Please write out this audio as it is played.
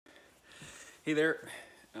Hey there,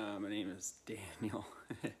 my name is Daniel.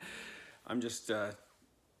 I'm just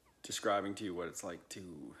describing to you what it's like to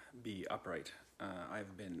be upright.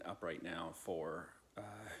 I've been upright now for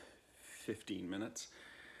 15 minutes.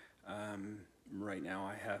 Right now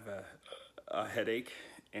I have a headache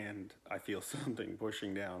and I feel something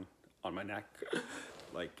pushing down on my neck.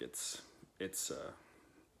 Like it's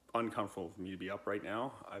uncomfortable for me to be up right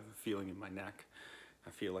now. I have a feeling in my neck.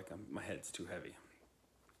 I feel like my head's too heavy.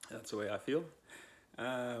 That's the way I feel.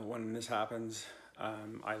 When this happens,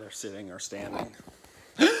 I'm either sitting or standing.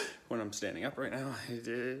 When I'm standing up right now,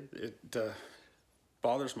 it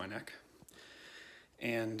bothers my neck.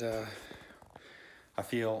 And I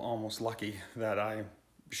feel almost lucky that I'm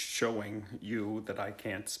showing you that I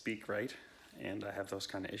can't speak right. And I have those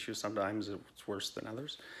kind of issues. Sometimes it's worse than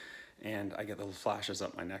others. And I get little flashes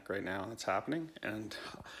up my neck right now. That's happening. And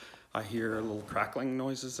I hear little crackling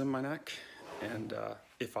noises in my neck. And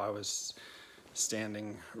if I was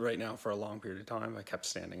standing right now for a long period of time, I kept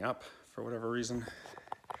standing up for whatever reason.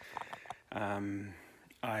 If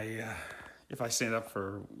I stand up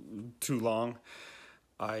for too long,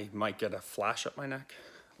 I might get a flash up my neck,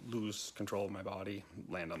 lose control of my body,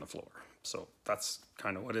 land on the floor. So that's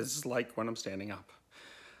kind of what it's like when I'm standing up.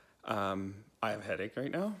 I have a headache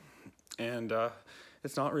right now, and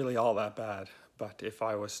it's not really all that bad. But if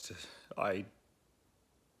I was to, I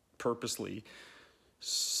purposely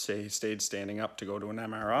stayed standing up to go to an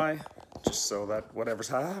MRI, just so that whatever's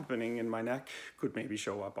happening in my neck could maybe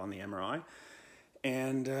show up on the MRI.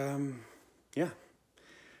 And yeah,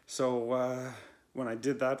 so when I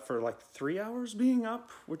did that for like 3 hours being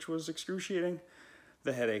up, which was excruciating,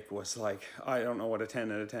 the headache was like, I don't know what a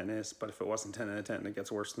 10 out of 10 is, but if it wasn't 10 out of 10, it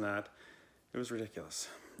gets worse than that. It was ridiculous.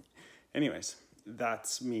 Anyways,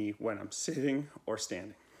 that's me when I'm sitting or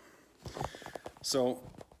standing. So,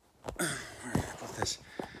 where did I put this?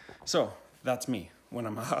 So, that's me when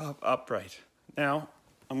I'm upright. Now,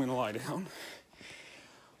 I'm gonna lie down.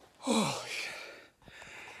 Oh,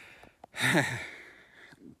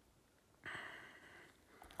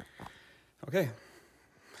 okay.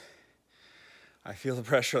 I feel the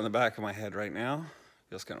pressure on the back of my head right now.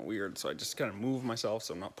 Feels kind of weird, so I just kind of move myself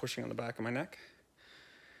so I'm not pushing on the back of my neck.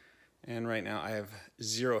 And right now I have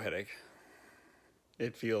zero headache.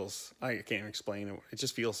 It feels, I can't even explain it. It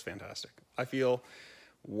just feels fantastic. I feel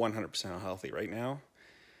 100% healthy right now.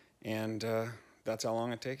 And that's how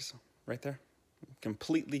long it takes right there.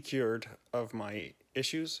 Completely cured of my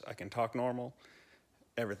issues. I can talk normal,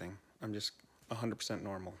 everything. I'm just 100%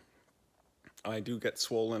 normal. I do get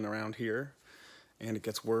swollen around here, and it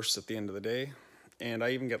gets worse at the end of the day. And I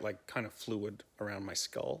even get like kind of fluid around my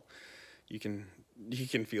skull. You can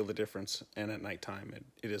feel the difference, and at nighttime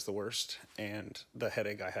it is the worst, and the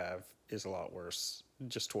headache I have is a lot worse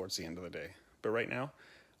just towards the end of the day. But right now,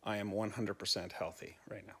 I am 100% healthy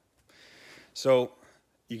right now. So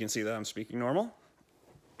you can see that I'm speaking normal,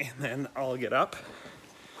 and then I'll get up,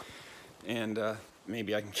 and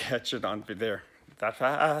maybe I can catch it on there that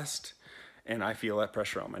fast, and I feel that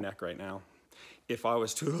pressure on my neck right now. If I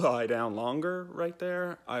was to lie down longer right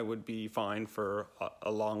there, I would be fine for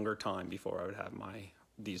a longer time before I would have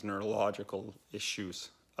these neurological issues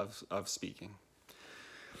of speaking.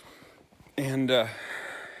 And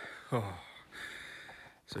so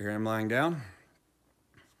here I'm lying down.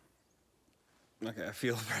 Okay, I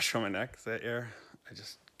feel the pressure on my neck. Is that air? I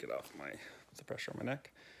just get off the pressure on my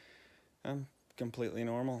neck. I'm completely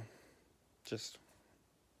normal.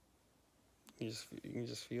 You can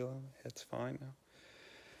just feel it's fine now.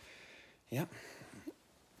 Yep.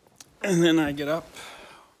 And then I get up,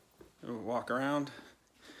 walk around,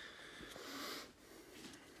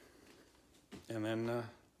 and then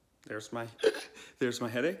there's my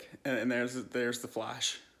headache, and there's the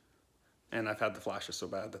flash, and I've had the flashes so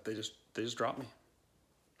bad that they just drop me.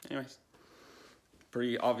 Anyways,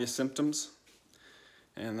 pretty obvious symptoms,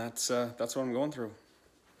 and that's what I'm going through.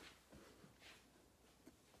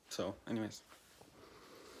 So, anyways,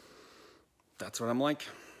 that's what I'm like.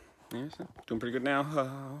 Yes, doing pretty good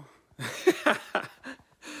now.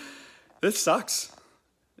 This sucks.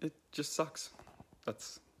 It just sucks.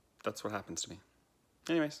 That's what happens to me.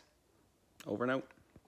 Anyways, over and out.